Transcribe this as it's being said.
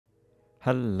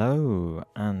Hello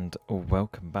and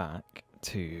welcome back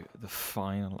to the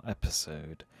final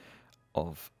episode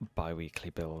of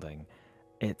Biweekly Building.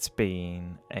 It's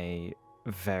been a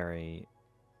very,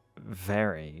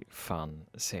 very fun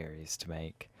series to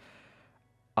make.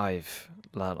 I've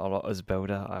learned a lot as a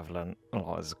builder, I've learned a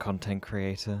lot as a content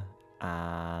creator,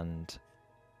 and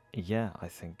yeah, I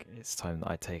think it's time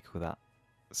that I take all that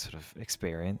sort of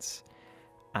experience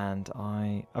and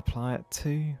I apply it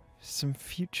to some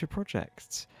future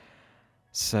projects.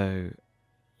 So,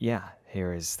 yeah,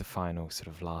 here is the final sort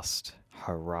of last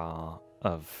hurrah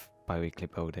of Biweekly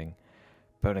Building.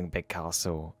 Building a big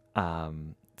castle.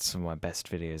 Some of my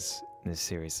best videos in this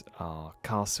series are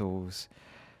castles.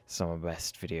 Some of my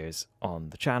best videos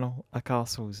on the channel are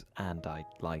castles, and I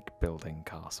like building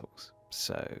castles,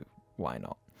 so why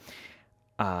not?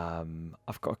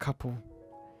 I've got a couple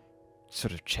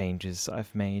sort of changes that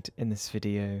I've made in this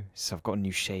video. So I've got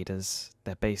new shaders.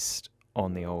 They're based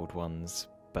on the old ones,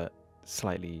 but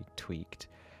slightly tweaked.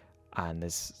 And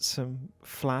there's some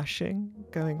flashing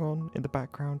going on in the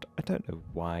background. I don't know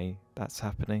why that's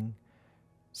happening.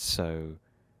 So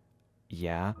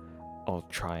yeah, I'll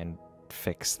try and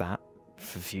fix that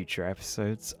for future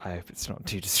episodes. I hope it's not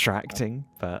too distracting,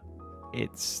 but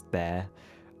it's there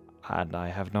and I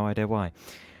have no idea why.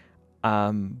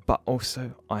 But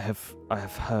also I have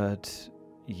heard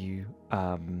you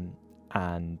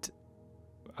and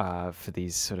for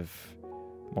these sort of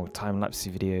more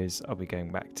time-lapsey videos I'll be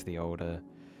going back to the older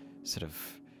sort of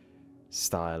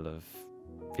style of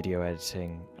video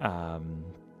editing.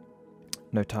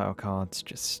 No title cards,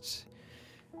 just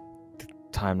the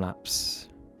time-lapse,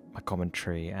 my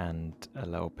commentary and a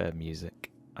little bit of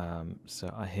music.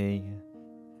 So I hear you.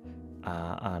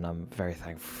 And I'm very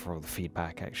thankful for all the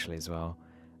feedback actually as well.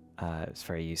 It's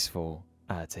very useful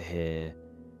to hear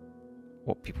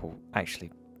what people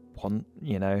actually want,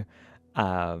 you know,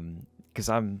 because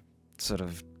I'm sort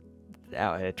of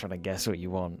out here trying to guess what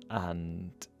you want,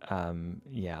 and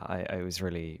yeah, it was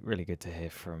really good to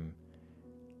hear from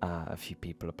a few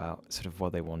people about sort of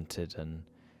what they wanted and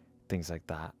things like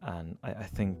that. And I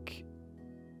think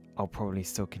I'll probably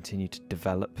still continue to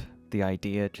develop the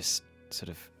idea, just sort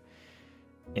of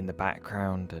in the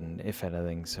background, and if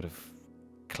anything sort of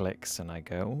clicks and I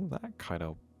go, oh, that kind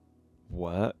of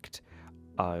worked,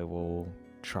 I will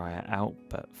try it out.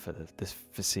 But for this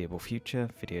foreseeable future,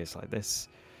 videos like this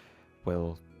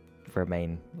will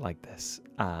remain like this.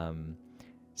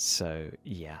 So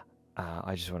yeah,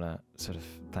 I just want to sort of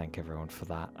thank everyone for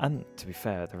that. And to be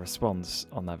fair, the response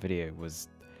on that video was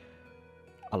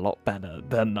a lot better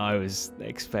than I was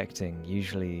expecting.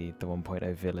 Usually the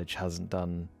 1.0 village hasn't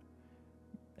done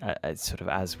sort of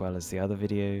as well as the other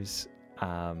videos,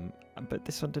 but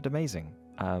this one did amazing.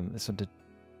 This one did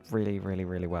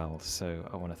really well, so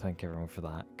I want to thank everyone for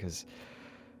that, because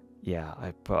yeah,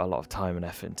 I put a lot of time and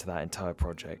effort into that entire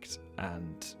project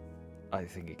and I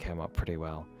think it came up pretty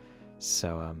well.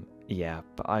 So yeah,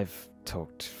 but I've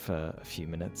talked for a few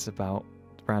minutes about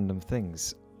random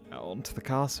things. Onto the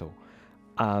castle.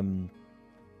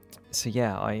 So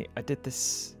yeah, I did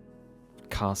this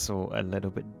castle a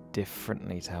little bit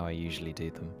differently to how I usually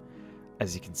do them.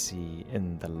 As you can see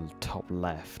in the top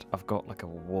left, I've got like a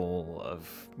wall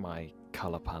of my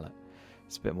color palette.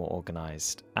 It's a bit more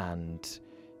organized and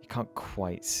you can't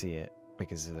quite see it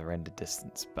because of the render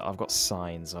distance, but I've got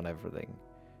signs on everything,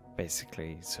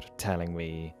 basically sort of telling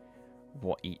me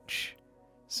what each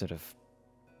sort of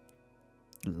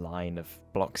line of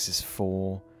blocks is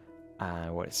for,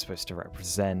 what it's supposed to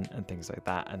represent and things like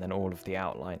that. And then all of the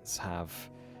outlines have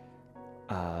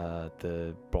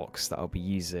the blocks that I'll be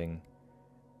using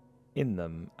in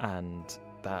them, and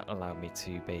that allowed me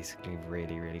to basically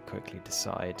really quickly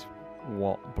decide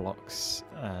what blocks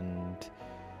and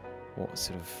what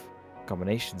sort of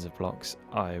combinations of blocks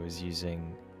I was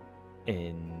using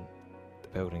in the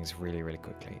buildings really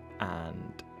quickly,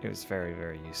 and it was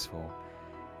very useful.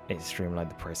 It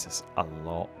streamlined the process a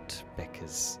lot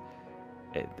because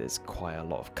there's quite a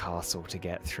lot of castle to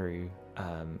get through.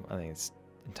 I think this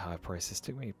entire process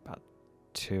took me about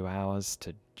 2 hours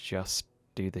to just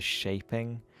do the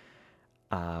shaping.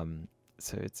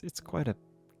 So it's quite a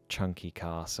chunky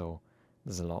castle.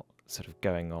 There's a lot sort of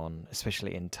going on,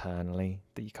 especially internally,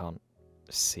 that you can't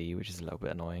see, which is a little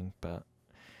bit annoying, but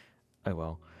oh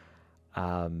well.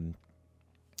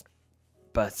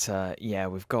 But yeah,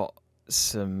 we've got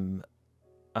some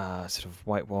sort of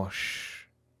whitewash,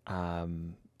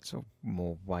 sort of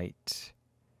more white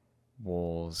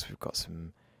walls. We've got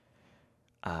some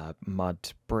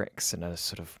mud bricks and a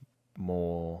sort of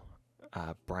more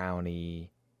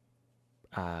browny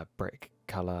brick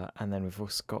colour, and then we've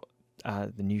also got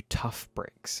the new tough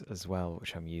bricks as well,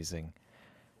 which I'm using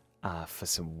for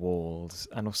some walls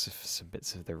and also for some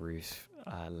bits of the roof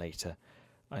later.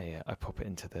 I pop it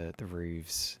into the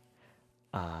roofs,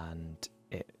 and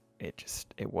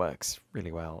it works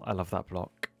really well. I love that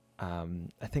block.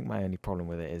 I think my only problem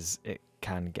with it is it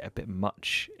can get a bit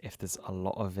much if there's a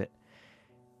lot of it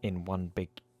in one big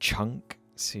chunk,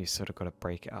 so you sort of got to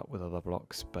break it up with other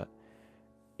blocks, but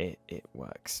it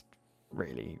works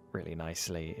really, really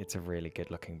nicely. It's a really good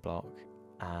looking block,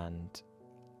 and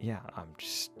yeah,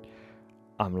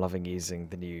 I'm loving using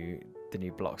the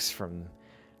new blocks from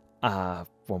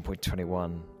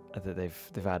 1.21 that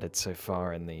they've added so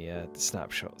far in the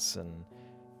snapshots and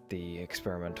the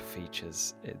experimental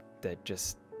features.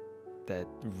 They're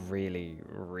really,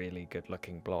 really good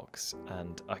looking blocks,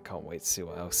 and I can't wait to see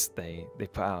what else they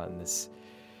put out in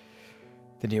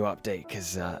the new update,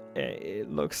 because it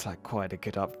looks like quite a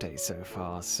good update so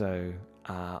far. So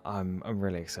I'm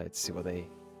really excited to see what they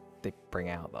bring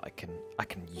out that I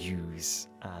can use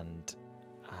and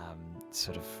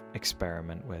sort of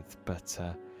experiment with. But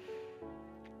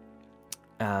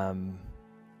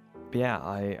yeah,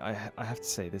 I have to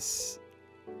say this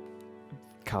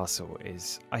castle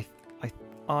is I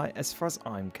as far as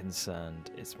I'm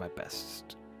concerned, it's my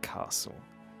best castle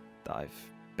that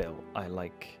I've built. I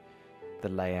like the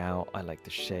layout, I like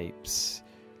the shapes,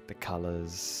 the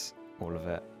colours, all of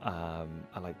it. I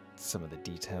like some of the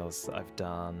details that I've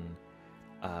done.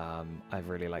 I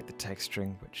really like the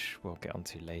texturing, which we'll get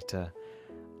onto later.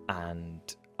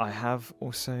 And I have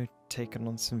also taken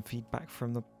on some feedback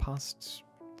from the past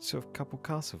sort of couple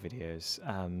castle videos.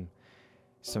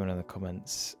 Someone in the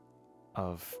comments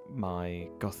of my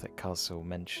Gothic castle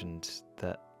mentioned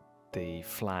that the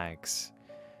flags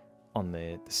on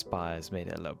the spires made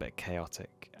it a little bit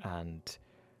chaotic, and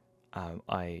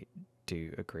I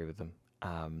do agree with them.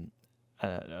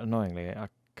 Annoyingly, I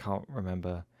can't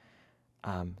remember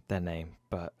their name,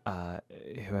 but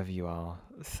whoever you are,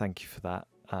 thank you for that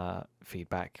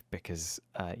feedback, because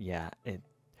yeah, it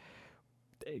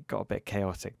got a bit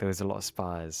chaotic. There was a lot of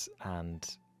spires, and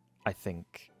I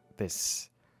think the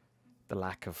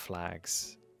lack of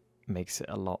flags makes it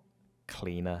a lot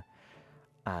cleaner,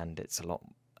 and it's a lot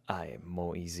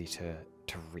more easy to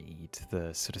read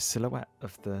the sort of silhouette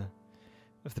of the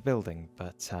building.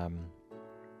 But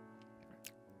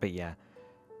yeah,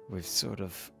 we've sort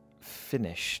of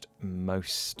finished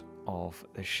most of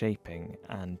the shaping,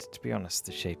 and to be honest,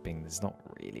 the shaping, there's not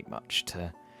really much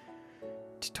to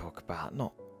talk about.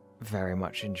 Not very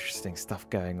much interesting stuff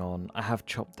going on. I have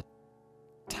chopped the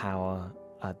tower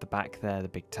at the back there, the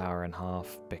big tower, in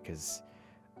half, because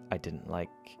I didn't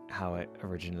like how it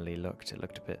originally looked. It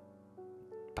looked a bit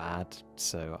bad,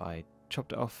 so I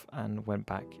chopped it off and went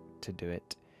back to do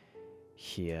it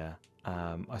here.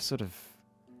 I sort of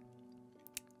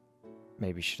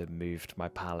maybe should have moved my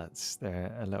pallets.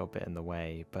 They're a little bit in the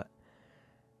way, but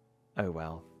oh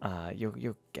well.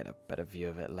 You'll get a better view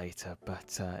of it later.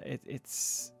 But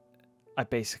I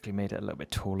basically made it a little bit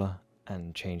taller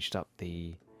and changed up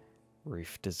the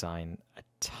roof design a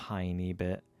tiny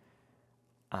bit.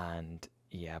 And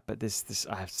yeah, but this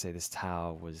I have to say, this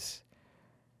tower was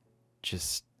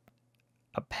just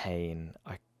a pain.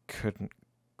 I couldn't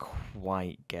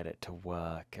quite get it to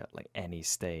work at like any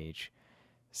stage.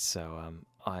 So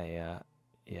I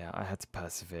had to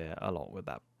persevere a lot with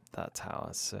that tower.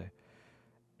 So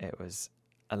it was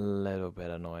a little bit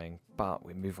annoying, but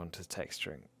we move on to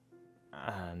texturing,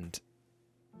 and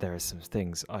there are some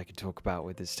things I can talk about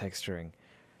with this texturing.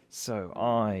 So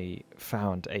I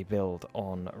found a build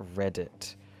on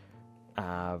Reddit,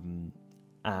 and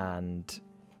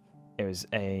it was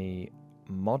a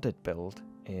modded build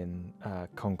in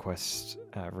Conquest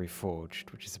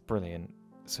Reforged, which is a brilliant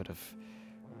sort of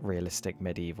realistic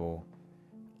medieval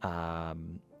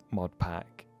mod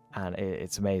pack, and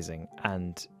it's amazing.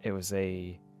 And it was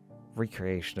a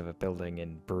recreation of a building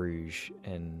in Bruges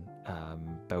in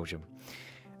Belgium,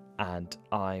 and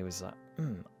I was like,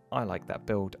 I like that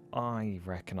build. I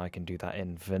reckon I can do that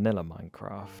in vanilla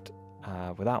Minecraft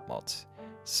without mods.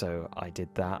 So I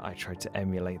did that. I tried to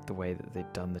emulate the way that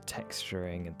they'd done the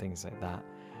texturing and things like that,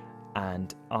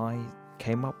 and I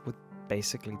came up with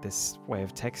basically this way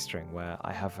of texturing where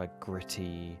I have a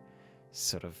gritty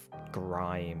sort of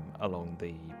grime along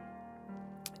the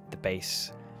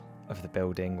base of the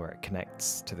building where it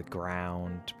connects to the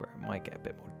ground, where it might get a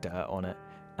bit more dirt on it,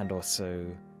 and also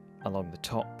along the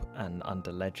top and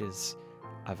under ledges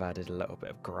I've added a little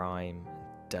bit of grime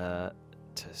and dirt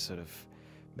to sort of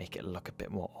make it look a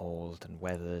bit more old and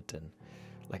weathered, and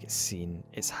like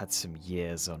it's had some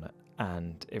years on it,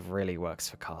 and it really works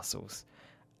for castles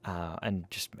and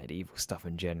just medieval stuff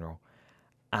in general.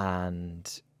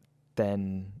 and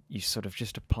then you sort of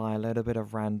just apply a little bit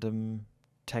of random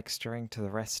texturing to the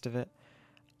rest of it,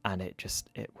 and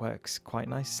it works quite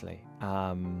nicely.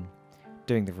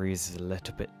 Doing the roofs is a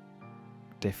little bit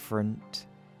different.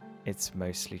 It's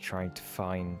mostly trying to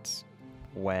find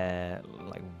where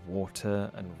like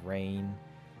water and rain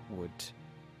would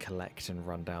collect and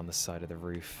run down the side of the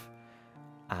roof,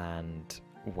 and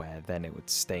where then it would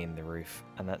stain the roof,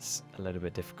 and that's a little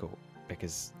bit difficult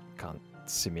because you can't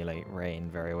simulate rain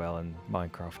very well in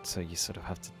Minecraft, so you sort of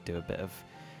have to do a bit of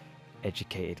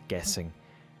educated guessing,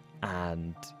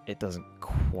 and it doesn't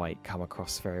quite come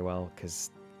across very well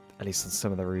because at least on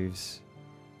some of the roofs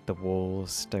the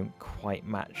walls don't quite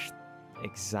match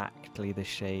exactly the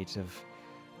shades of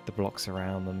the blocks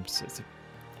around them, so it's a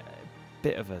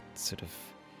bit of a sort of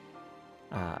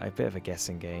a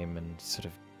guessing game, and sort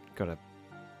of got to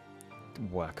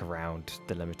work around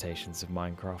the limitations of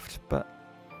Minecraft, but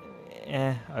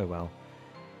oh well.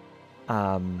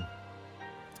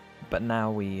 But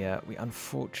now we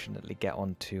unfortunately get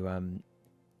on to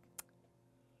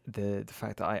the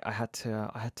fact that I had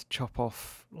to chop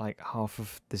off like half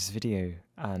of this video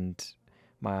and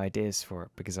my ideas for it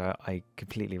because I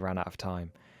completely ran out of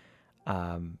time.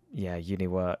 Uni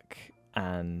work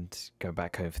and going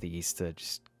back home for the Easter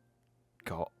just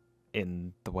got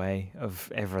in the way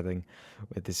of everything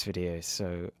with this video,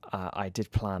 so I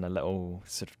did plan a little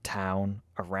sort of town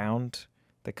around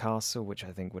the castle, which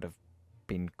I think would have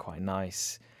been quite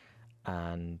nice,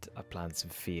 and I planned some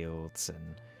fields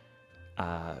and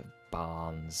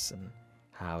barns and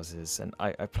houses, and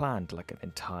I planned like an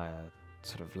entire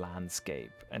sort of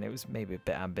landscape, and it was maybe a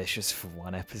bit ambitious for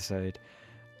one episode,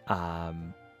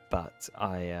 but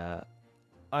I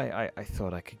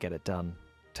thought I could get it done.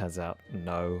 Turns out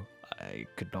no, I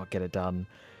could not get it done,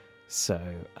 so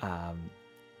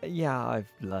I've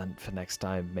learned for next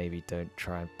time, maybe don't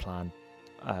try and plan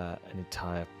an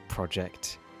entire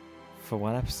project for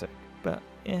one episode, but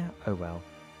oh well,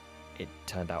 it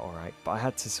turned out alright. But I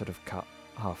had to sort of cut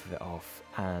half of it off,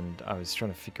 and I was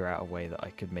trying to figure out a way that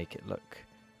I could make it look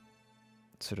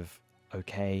sort of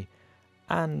okay,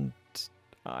 and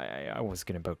I was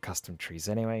going to build custom trees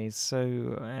anyways,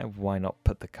 so why not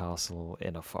put the castle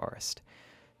in a forest?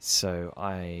 So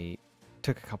I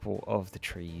took a couple of the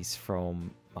trees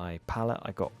from my palette.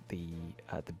 I got the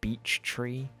beech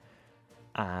tree,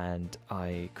 and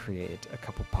I created a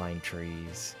couple pine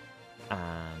trees,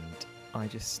 and I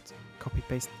just copy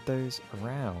pasted those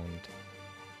around,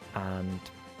 and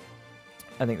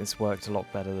I think this worked a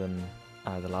lot better than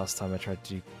the last time I tried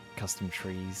to do custom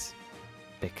trees,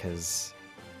 because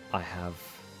I have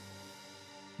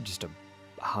just a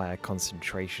higher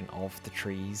concentration of the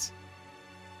trees,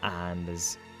 and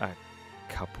there's a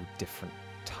couple different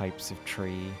types of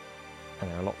tree, and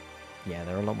they're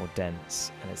a lot more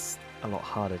dense, and it's a lot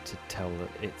harder to tell that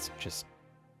it's just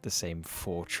the same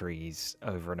 4 trees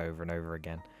over and over and over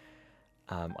again.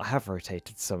 I have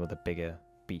rotated some of the bigger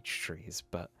beech trees,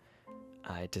 but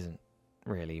it doesn't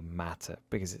really matter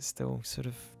because it's still sort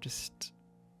of just,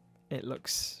 it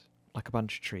looks like a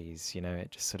bunch of trees, you know,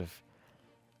 it just sort of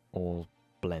all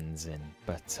blends in.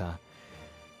 But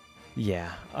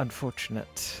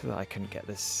unfortunate that I couldn't get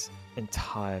this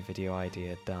entire video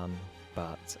idea done,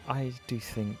 but I do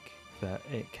think that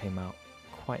it came out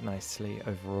quite nicely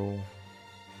overall,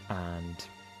 and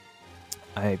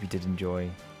I hope you did enjoy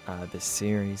this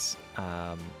series.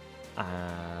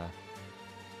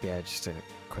 Just a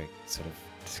quick sort of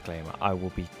disclaimer, I will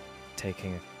be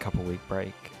taking a couple week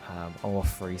break. I'm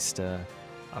off for Easter.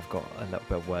 I've got a little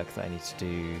bit of work that I need to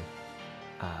do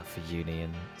for uni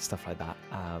and stuff like that,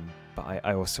 but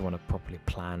I also want to properly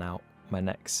plan out my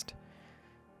next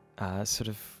sort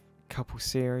of couple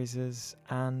series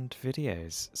and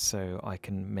videos, so I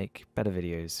can make better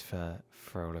videos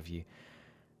for all of you.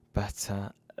 But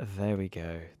there we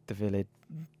go,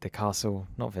 the castle,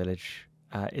 not village,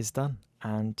 is done,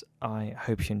 and I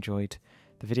hope you enjoyed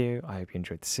the video, I hope you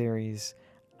enjoyed the series,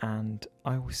 and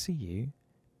I will see you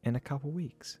in a couple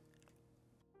weeks.